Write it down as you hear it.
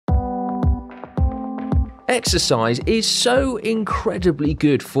Exercise is so incredibly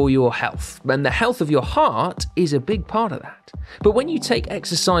good for your health, and the health of your heart is a big part of that. But when you take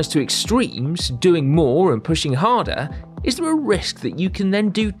exercise to extremes, doing more and pushing harder, is there a risk that you can then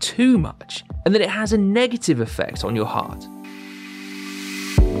do too much and that it has a negative effect on your heart?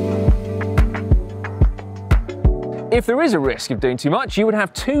 If there is a risk of doing too much, you would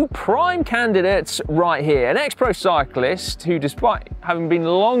have two prime candidates right here. An ex-pro cyclist who, despite having been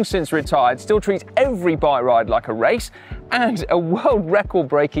long since retired, still treats every bike ride like a race, and a world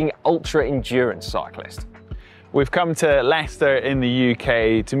record-breaking ultra-endurance cyclist. We've come to Leicester in the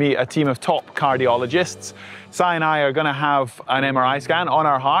UK to meet a team of top cardiologists. Si and I are going to have an MRI scan on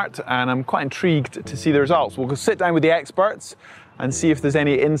our heart, and I'm quite intrigued to see the results. We'll go sit down with the experts and see if there's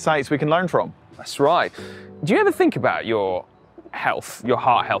any insights we can learn from. That's right. Do you ever think about your health, your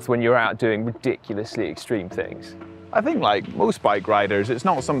heart health, when you're out doing ridiculously extreme things? I think like most bike riders, it's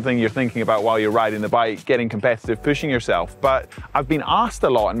not something you're thinking about while you're riding the bike, getting competitive, pushing yourself. But I've been asked a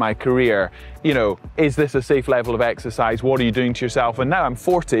lot in my career, you know, is this a safe level of exercise? What are you doing to yourself? And now I'm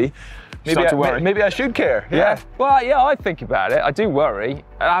 40. Maybe I should care. Yeah. Well, yeah, I think about it. I do worry.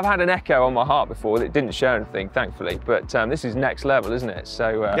 I've had an echo on my heart before that didn't show anything, thankfully. But this is next level, isn't it?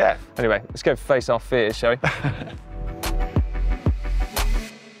 So yeah. Anyway, let's go face our fears, shall we?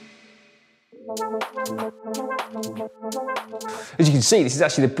 As you can see, this is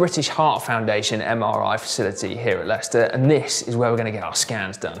actually the British Heart Foundation MRI facility here at Leicester, and this is where we're going to get our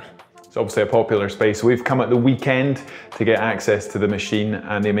scans done. It's obviously a popular space. We've come at the weekend to get access to the machine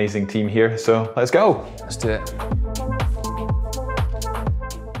and the amazing team here, so let's go. Let's do it.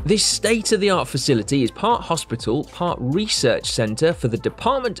 This state-of-the-art facility is part hospital, part research centre for the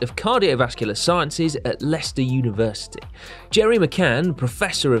Department of Cardiovascular Sciences at Leicester University. Jerry McCann,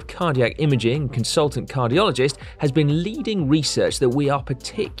 Professor of Cardiac Imaging and consultant cardiologist, has been leading research that we are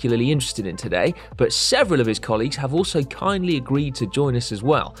particularly interested in today, but several of his colleagues have also kindly agreed to join us as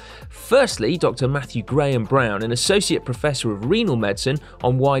well. Firstly, Dr. Matthew Graham Brown, an Associate Professor of Renal Medicine,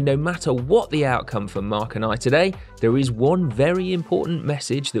 on why no matter what the outcome for Mark and I today, there is one very important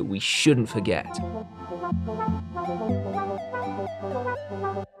message that we shouldn't forget.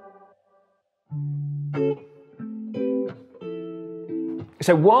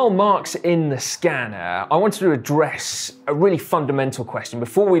 So while Mark's in the scanner, I wanted to address a really fundamental question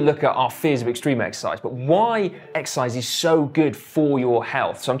before we look at our fears of extreme exercise, but why exercise is so good for your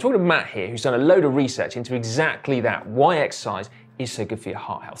health. So I'm talking to Matt here, who's done a load of research into exactly that, why exercise is so good for your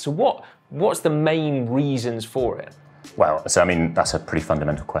heart health. So what's the main reasons for it? Well, so I mean, that's a pretty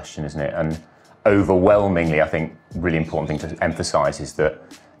fundamental question, isn't it? And overwhelmingly, I think really important thing to emphasize is that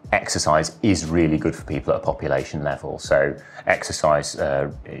exercise is really good for people at a population level. So exercise,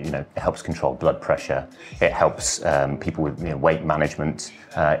 it helps control blood pressure. It helps people with weight management.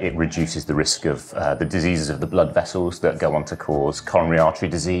 It reduces the risk of the diseases of the blood vessels that go on to cause coronary artery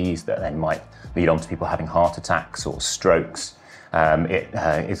disease that then might lead on to people having heart attacks or strokes. It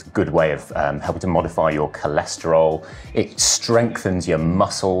is a good way of helping to modify your cholesterol. It strengthens your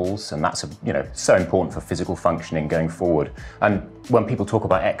muscles, and that's so important for physical functioning going forward. And when people talk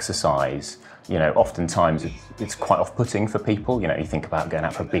about exercise, oftentimes it's quite off-putting for people. You think about going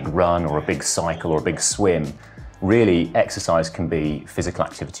out for a big run or a big cycle or a big swim. Really, exercise can be physical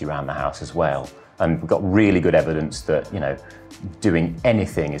activity around the house as well. And we've got really good evidence that doing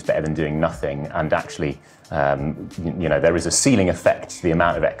anything is better than doing nothing. And actually, there is a ceiling effect to the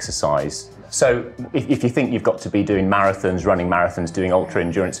amount of exercise. So if you think you've got to be doing marathons, running marathons, doing ultra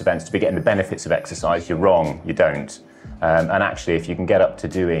endurance events to be getting the benefits of exercise, you're wrong. You don't. And actually, if you can get up to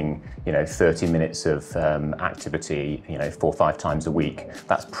doing 30 minutes of activity 4 or 5 times a week,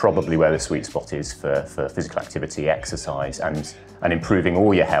 that's probably where the sweet spot is for physical activity, exercise, and improving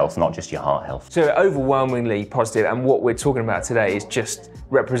all your health, not just your heart health. So overwhelmingly positive, and what we're talking about today is just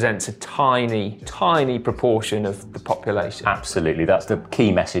represents a tiny, tiny proportion of the population. Absolutely, that's the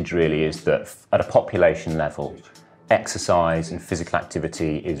key message really, is that at a population level, exercise and physical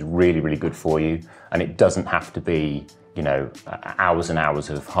activity is really, really good for you, and it doesn't have to be hours and hours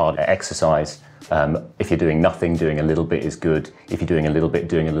of hard exercise. If you're doing nothing, doing a little bit is good. If you're doing a little bit,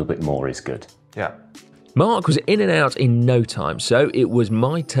 doing a little bit more is good. Yeah. Mark was in and out in no time, so it was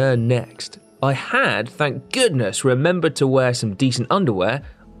my turn next. I had, thank goodness, remembered to wear some decent underwear.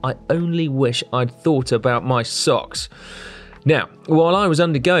 I only wish I'd thought about my socks. Now, while I was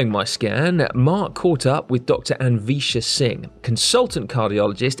undergoing my scan, Mark caught up with Dr. Anvisha Singh, consultant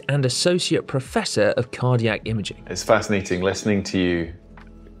cardiologist and associate professor of cardiac imaging. It's fascinating listening to you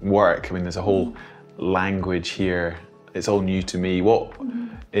work. I mean, there's a whole language here. It's all new to me.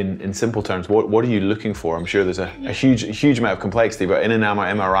 in simple terms, what are you looking for? I'm sure there's a huge amount of complexity, but in an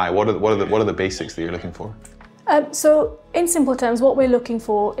MRI, what are the basics that you're looking for? So in simple terms, what we're looking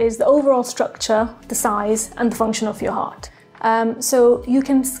for is the overall structure, the size and the function of your heart. So you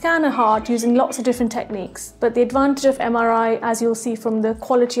can scan a heart using lots of different techniques, but the advantage of MRI, as you'll see from the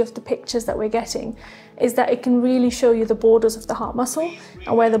quality of the pictures that we're getting, is that it can really show you the borders of the heart muscle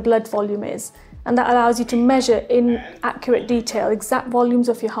and where the blood volume is. And that allows you to measure in accurate detail exact volumes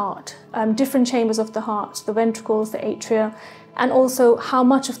of your heart, different chambers of the heart, the ventricles, the atria, and also how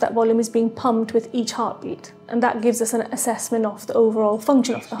much of that volume is being pumped with each heartbeat. And that gives us an assessment of the overall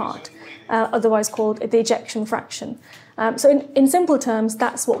function of the heart, otherwise called the ejection fraction. So in simple terms,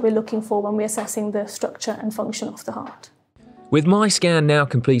 that's what we're looking for when we're assessing the structure and function of the heart. With my scan now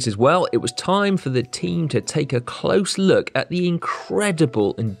complete as well, it was time for the team to take a close look at the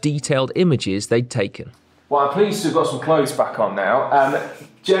incredible and detailed images they'd taken. Well, I'm pleased to have got some clothes back on now.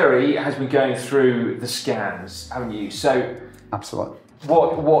 Jerry has been going through the scans, haven't you? So, absolutely.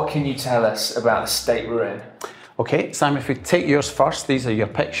 What can you tell us about the state we're in? Okay, Simon, if we take yours first, these are your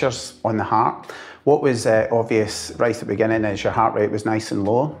pictures on the heart. What was obvious right at the beginning is your heart rate was nice and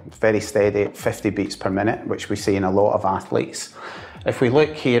low, very steady at 50 beats per minute, which we see in a lot of athletes. If we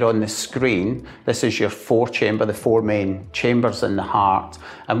look here on the screen, this is your four-chamber, the four main chambers in the heart.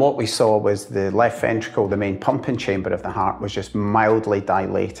 And what we saw was the left ventricle, the main pumping chamber of the heart, was just mildly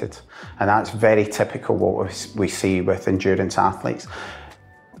dilated. And that's very typical what we see with endurance athletes.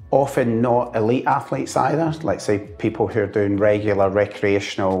 Often not elite athletes either, let's say people who are doing regular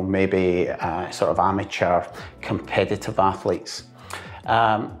recreational, maybe sort of amateur competitive athletes.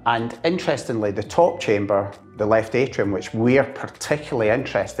 And interestingly, the top chamber, the left atrium, which we're particularly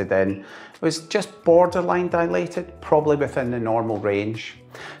interested in, was just borderline dilated, probably within the normal range.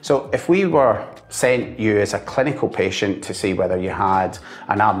 So if we were sent you as a clinical patient to see whether you had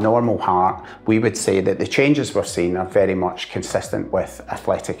an abnormal heart, we would say that the changes we're seeing are very much consistent with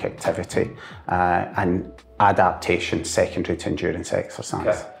athletic activity and adaptation secondary to endurance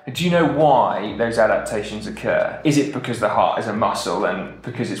exercise. Okay. Do you know why those adaptations occur? Is it because the heart is a muscle and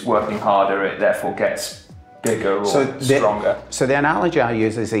because it's working harder, it therefore gets bigger or stronger? So the analogy I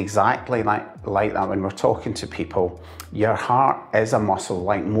use is exactly like that when we're talking to people. Your heart is a muscle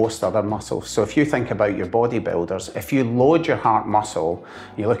like most other muscles. So if you think about your bodybuilders, if you load your heart muscle,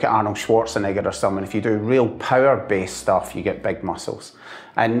 you look at Arnold Schwarzenegger or someone, if you do real power-based stuff, you get big muscles.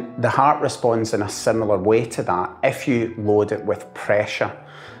 And the heart responds in a similar way to that if you load it with pressure.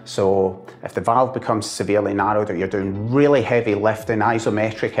 So if the valve becomes severely narrowed or you're doing really heavy lifting,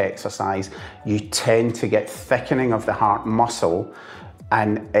 isometric exercise, you tend to get thickening of the heart muscle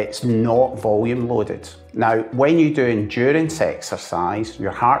and it's not volume loaded. Now, when you do endurance exercise,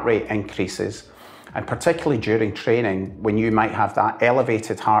 your heart rate increases, and particularly during training, when you might have that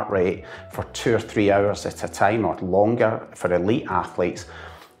elevated heart rate for 2 or 3 hours at a time or longer for elite athletes,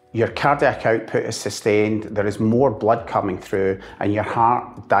 your cardiac output is sustained, there is more blood coming through, and your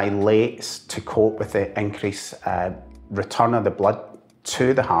heart dilates to cope with the increased return of the blood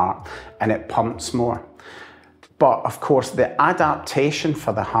to the heart, and it pumps more. But of course, the adaptation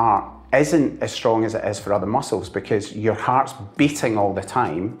for the heart isn't as strong as it is for other muscles because your heart's beating all the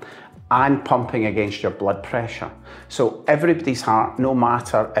time and pumping against your blood pressure. So everybody's heart, no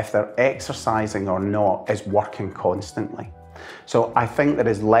matter if they're exercising or not, is working constantly. So I think there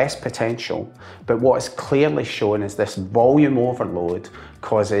is less potential, but what is clearly shown is this volume overload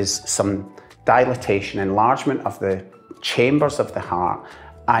causes some dilatation, enlargement of the chambers of the heart,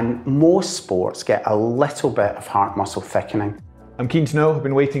 and most sports get a little bit of heart muscle thickening. I'm keen to know, I've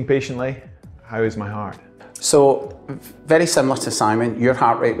been waiting patiently, how is my heart? So very similar to Simon, your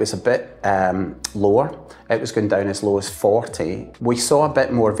heart rate was a bit lower. It was going down as low as 40. We saw a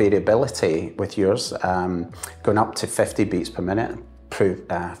bit more variability with yours, going up to 50 beats per minute.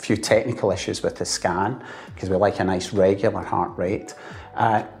 A few technical issues with the scan, because we like a nice regular heart rate.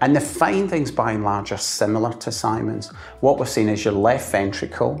 And the findings by and large are similar to Simon's. What we've seen is your left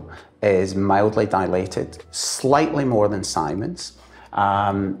ventricle is mildly dilated, slightly more than Simon's.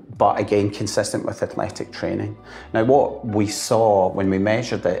 But again, consistent with athletic training. Now, what we saw when we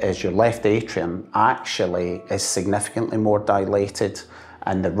measured it is your left atrium actually is significantly more dilated,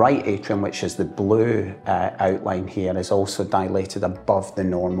 and the right atrium, which is the blue outline here, is also dilated above the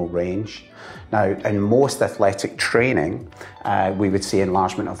normal range. Now, in most athletic training, we would see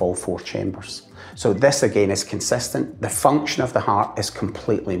enlargement of all four chambers. So this again is consistent. The function of the heart is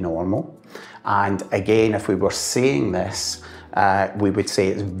completely normal. And again, if we were seeing this, we would say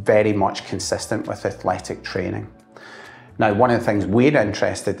it's very much consistent with athletic training. Now, one of the things we're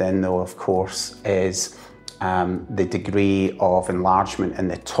interested in though, of course, is the degree of enlargement in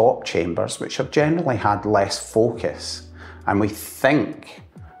the top chambers, which have generally had less focus. And we think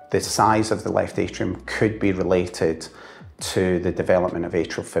the size of the left atrium could be related to the development of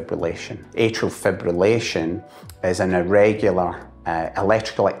atrial fibrillation. Atrial fibrillation is an irregular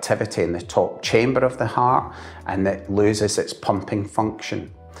electrical activity in the top chamber of the heart, and it loses its pumping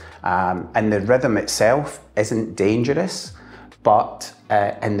function. And the rhythm itself isn't dangerous, but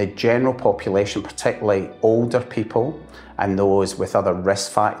in the general population, particularly older people and those with other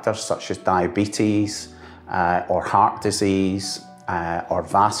risk factors such as diabetes or heart disease or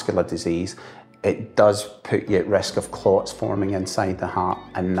vascular disease, it does put you at risk of clots forming inside the heart,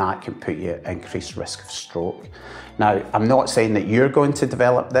 and that can put you at increased risk of stroke. Now, I'm not saying that you're going to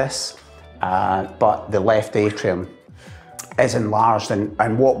develop this, but the left atrium is enlarged,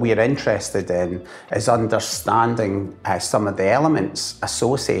 and what we're interested in is understanding some of the elements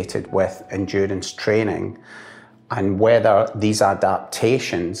associated with endurance training and whether these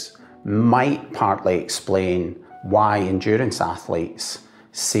adaptations might partly explain why endurance athletes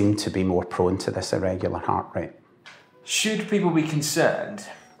seem to be more prone to this irregular heart rate. Should people be concerned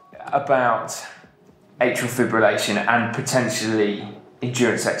about atrial fibrillation and potentially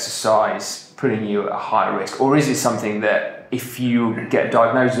endurance exercise putting you at a higher risk? Or is it something that if you get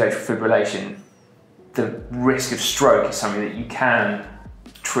diagnosed with atrial fibrillation, the risk of stroke is something that you can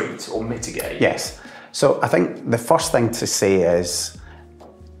treat or mitigate? Yes. So I think the first thing to say is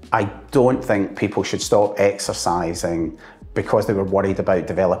I don't think people should stop exercising because they were worried about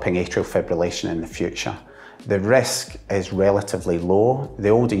developing atrial fibrillation in the future. The risk is relatively low. The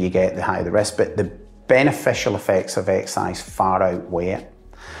older you get, the higher the risk, but the beneficial effects of exercise far outweigh it.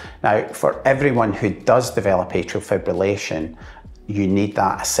 Now, for everyone who does develop atrial fibrillation, you need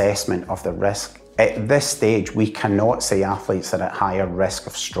that assessment of the risk. At this stage, we cannot say athletes are at higher risk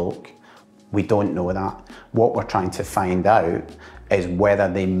of stroke. We don't know that. What we're trying to find out is whether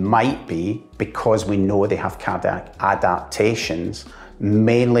they might be, because we know they have cardiac adaptations,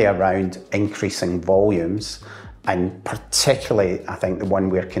 mainly around increasing volumes, and particularly, I think the one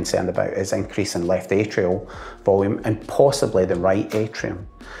we're concerned about is increasing left atrial volume and possibly the right atrium.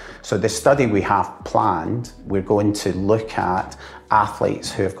 So the study we have planned, we're going to look at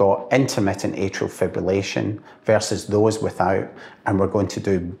athletes who have got intermittent atrial fibrillation versus those without, and we're going to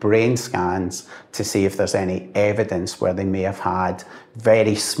do brain scans to see if there's any evidence where they may have had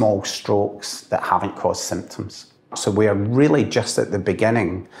very small strokes that haven't caused symptoms. So we are really just at the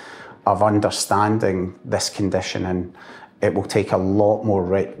beginning of understanding this condition, and it will take a lot more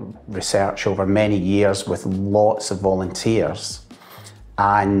research over many years with lots of volunteers,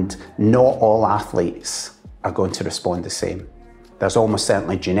 and not all athletes are going to respond the same. There's almost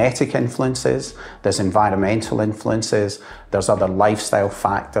certainly genetic influences, there's environmental influences, there's other lifestyle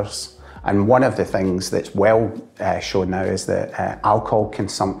factors. And one of the things that's well shown now is that alcohol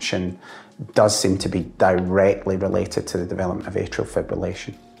consumption does seem to be directly related to the development of atrial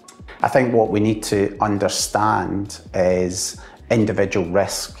fibrillation. I think what we need to understand is individual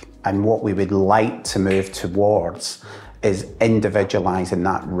risk, and what we would like to move towards is individualising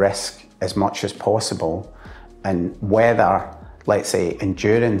that risk as much as possible, and whether, let's say,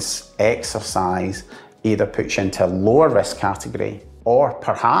 endurance exercise either puts you into a lower risk category or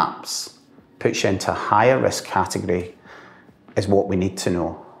perhaps puts you into a higher risk category is what we need to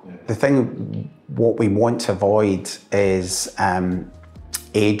know. The thing, what we want to avoid is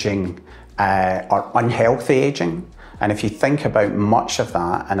aging or unhealthy aging. And if you think about much of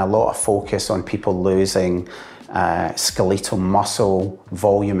that, and a lot of focus on people losing skeletal muscle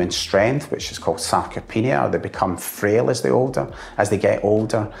volume and strength, which is called sarcopenia, or they become frail as they get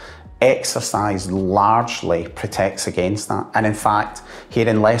older. Exercise largely protects against that. And in fact, here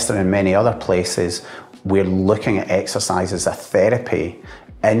in Leicester and many other places, we're looking at exercise as a therapy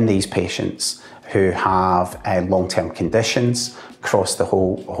in these patients who have long-term conditions across the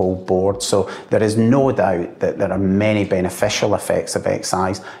whole board. So there is no doubt that there are many beneficial effects of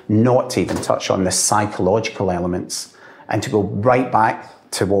exercise, not to even touch on the psychological elements. And to go right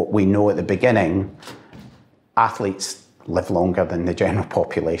back to what we know at the beginning, athletes live longer than the general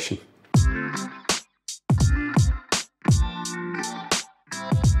population.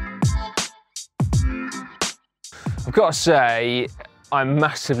 I've got to say, I'm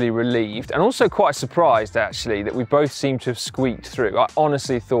massively relieved and also quite surprised actually that we both seem to have squeaked through. I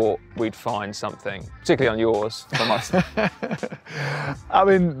honestly thought we'd find something, particularly on yours, I must. I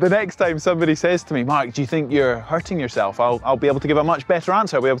mean, the next time somebody says to me, Mark, do you think you're hurting yourself? I'll be able to give a much better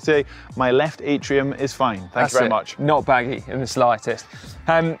answer. I'll be able to say, my left atrium is fine. Thank you very much. Not baggy in the slightest.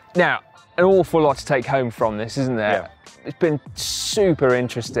 Now, an awful lot to take home from this, isn't there? Yeah. It's been super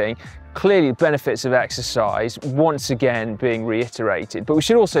interesting. clearly the benefits of exercise once again being reiterated. But we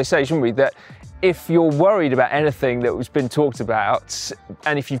should also say, shouldn't we, that if you're worried about anything that was been talked about,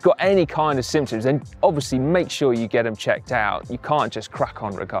 and if you've got any kind of symptoms, then obviously make sure you get them checked out. You can't just crack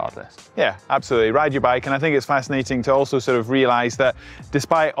on regardless. Yeah, absolutely. Ride your bike. And I think it's fascinating to also sort of realise that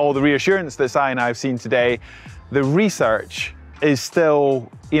despite all the reassurance that Si and I have seen today, the research is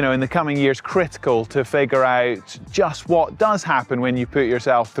still, you know, in the coming years critical to figure out just what does happen when you put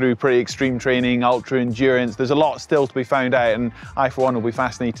yourself through pretty extreme training, ultra endurance. There's a lot still to be found out, and I for one will be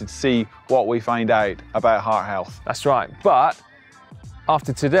fascinated to see what we find out about heart health. That's right, but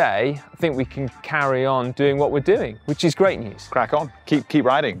after today, I think we can carry on doing what we're doing, which is great news. Crack on, keep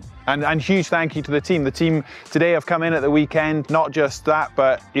riding. And huge thank you to the team. The team today have come in at the weekend, not just that,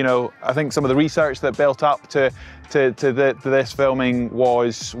 but you know, I think some of the research that built up to this filming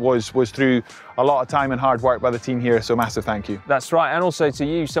was through a lot of time and hard work by the team here, so massive thank you. That's right, and also to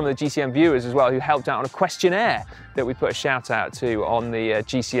you, some of the GCN viewers as well, who helped out on a questionnaire that we put a shout out to on the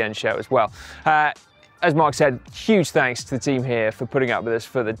GCN show as well. As Mark said, huge thanks to the team here for putting up with us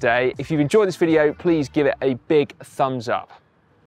for the day. If you've enjoyed this video, please give it a big thumbs up.